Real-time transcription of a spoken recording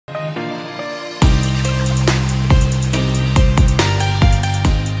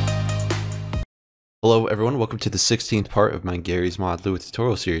Hello everyone, welcome to the 16th part of my Gary's Mod Lua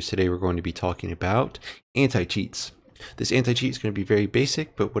tutorial series. Today we're going to be talking about anti-cheats. This anti-cheat is going to be very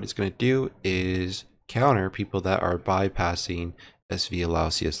basic, but what it's going to do is counter people that are bypassing SV allow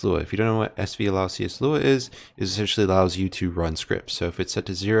CS Lua. If you don't know what SV allow CS Lua is essentially allows you to run scripts. So if it's set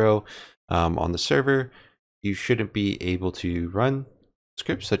to 0 on the server, you shouldn't be able to run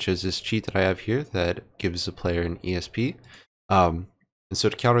scripts such as this cheat that I have here that gives the player an ESP. And so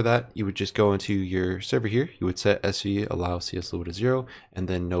to counter that, you would just go into your server here. You would set SV allow CS Lua to 0, and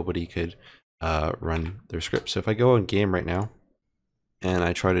then nobody could run their script. So if I go in game right now, and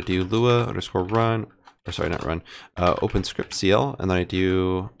I try to do Lua underscore run, or sorry, not run, open script CL, and then I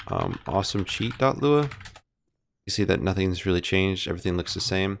do awesome cheat.lua, you see that nothing's really changed. Everything looks the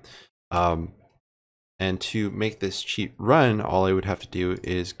same. And to make this cheat run, all I would have to do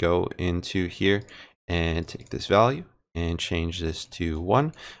is go into here and take this value and change this to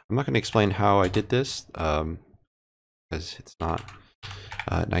 1. I'm not going to explain how I did this because it's not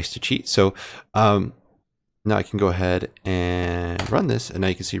nice to cheat. So now I can go ahead and run this, and now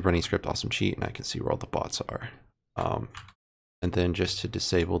you can see running script awesome cheat, and I can see where all the bots are. And then just to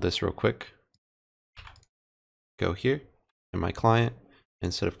disable this real quick, go here in my client,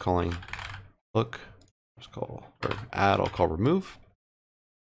 instead of calling look, just call or add, I'll call remove.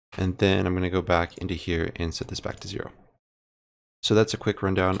 And then I'm going to go back into here and set this back to 0. So that's a quick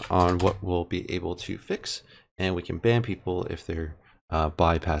rundown on what we'll be able to fix, and we can ban people if they're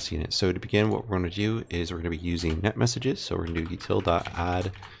bypassing it. So to begin, what we're going to do is we're going to be using net messages. So we're going to do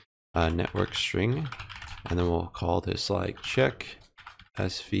util.add network string, and then we'll call this like check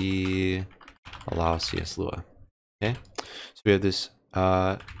sv allow cs lua. Okay, so we have this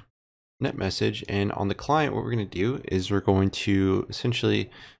net message, and on the client, what we're going to do is we're going to essentially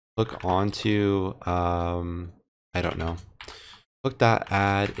hook onto I don't know,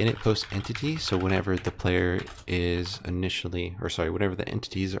 hook.add init post entity. So whenever the player is initially, or sorry, whenever the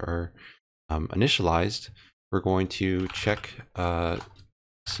entities are initialized, we're going to check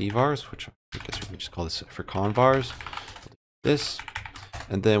cvars, which I guess we can just call this for convars, this.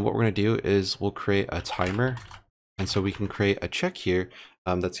 And then what we're going to do is we'll create a timer. And so we can create a check here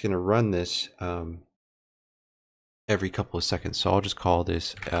that's going to run this every couple of seconds. So I'll just call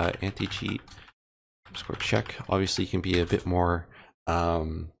this anti-cheat underscore check. Obviously, you can be a bit more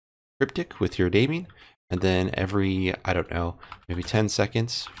cryptic with your naming. And then every, I don't know, maybe 10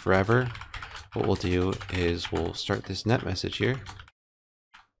 seconds, forever, what we'll do is we'll start this net message here.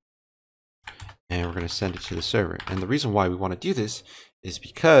 And we're going to send it to the server. And the reason why we want to do this is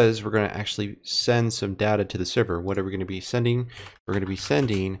because we're going to actually send some data to the server. What are we going to be sending? We're going to be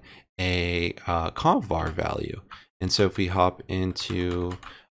sending a Convar value. And so if we hop into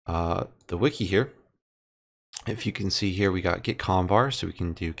the wiki here, if you can see here, we got get convar. So we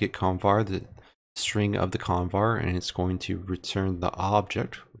can do get convar, the string of the convar, and it's going to return the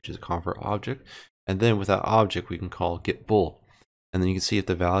object, which is a convar object. And then with that object, we can call get bool. And then you can see if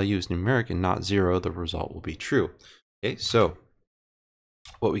the value is numeric and not 0, the result will be true. Okay, so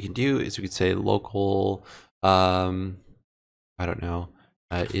what we can do is we could say local, I don't know,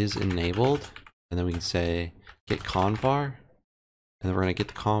 is enabled. And then we can say get convar. And then we're going to get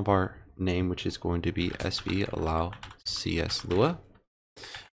the convar name, which is going to be sv allow cs lua.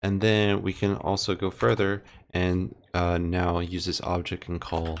 And then we can also go further and now use this object and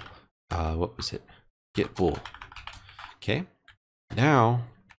call, what was it? Get bool. Okay. Now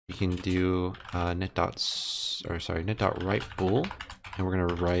we can do net.write bool, and we're going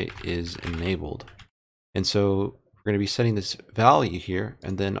to write is enabled. And so we're going to be setting this value here,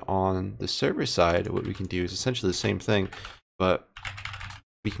 and then on the server side, what we can do is essentially the same thing, but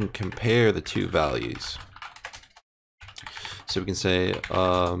we can compare the two values. So we can say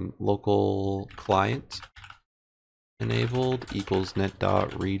local client enabled equals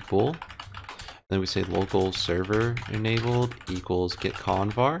net.read bool. Then we say local server enabled equals get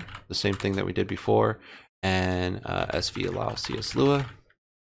convar, the same thing that we did before, and sv allow cs lua.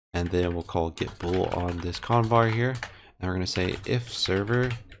 And then we'll call get bool on this convar here. And we're going to say if server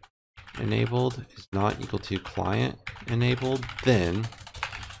enabled is not equal to client enabled, then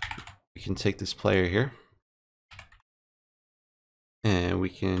we can take this player here and we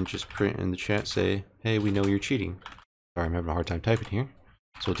can just print in the chat, say, hey, we know you're cheating. Sorry, I'm having a hard time typing here.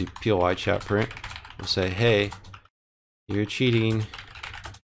 So we'll do POI chat print. We'll say, hey, you're cheating.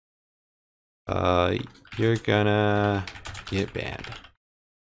 You're gonna get banned.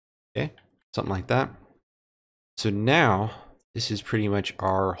 Okay, something like that. So now this is pretty much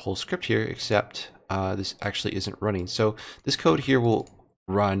our whole script here, except this actually isn't running. So this code here will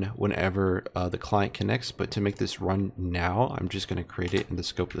run whenever the client connects, but to make this run now, I'm just going to create it in the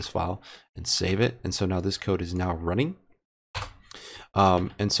scope of this file and save it. And so now this code is now running.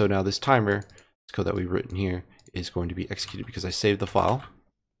 And so now this timer, this code that we've written here, is going to be executed because I saved the file.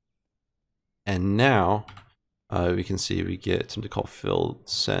 And now we can see we get something called fill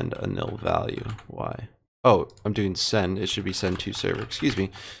send a nil value. Why? Oh, I'm doing send. It should be send to server. Excuse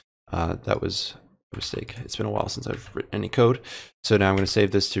me. That was a mistake. It's been a while since I've written any code. So now I'm going to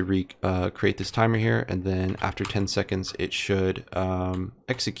save this to create this timer here. And then after 10 seconds, it should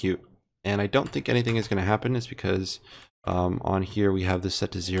execute. And I don't think anything is going to happen. It's because on here we have this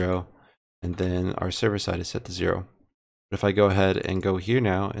set to 0. And then our server side is set to 0. But if I go ahead and go here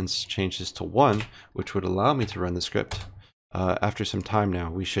now and change this to 1, which would allow me to run the script, after some time now,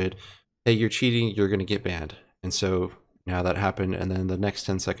 we should, hey, you're cheating, you're going to get banned. And so now that happened, and then the next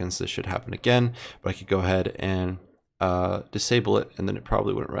 10 seconds, this should happen again. But I could go ahead and disable it, and then it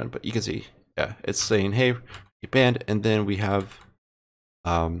probably wouldn't run. But you can see, yeah, it's saying, hey, get banned. And then we have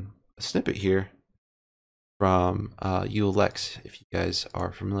a snippet here from ULX. If you guys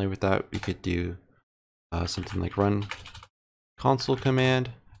are familiar with that, we could do something like run console command,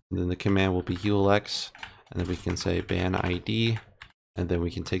 and then the command will be ULX, and then we can say ban ID, and then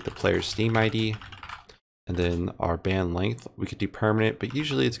we can take the player's Steam ID, and then our ban length we could do permanent, but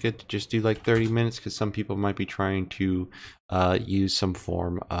usually it's good to just do like 30 minutes because some people might be trying to use some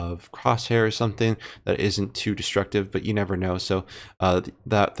form of crosshair or something that isn't too destructive, but you never know. So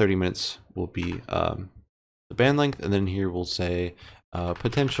that 30 minutes will be the ban length, and then here we'll say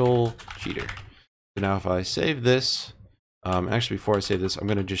potential cheater. So now if I save this, actually before I save this, I'm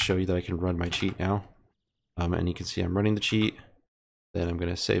going to just show you that I can run my cheat now. And you can see I'm running the cheat. Then I'm going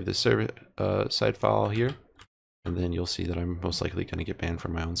to save the server side file here. And then you'll see that I'm most likely going to get banned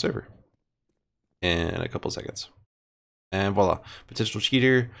from my own server in a couple seconds. And voila, potential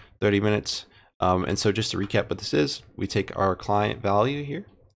cheater, 30 minutes. And so just to recap what this is, we take our client value here,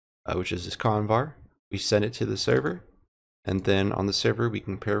 which is this Convar. We send it to the server. And then on the server, we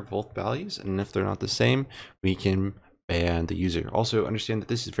compare both values. And if they're not the same, we can ban the user. Also understand that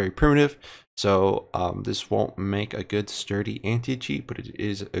this is very primitive. So this won't make a good sturdy anti-cheat, but it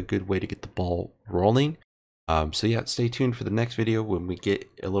is a good way to get the ball rolling. So yeah, stay tuned for the next video when we get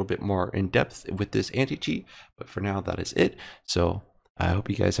a little bit more in depth with this anti-cheat. But for now, that is it. So I hope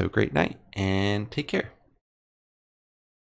you guys have a great night and take care.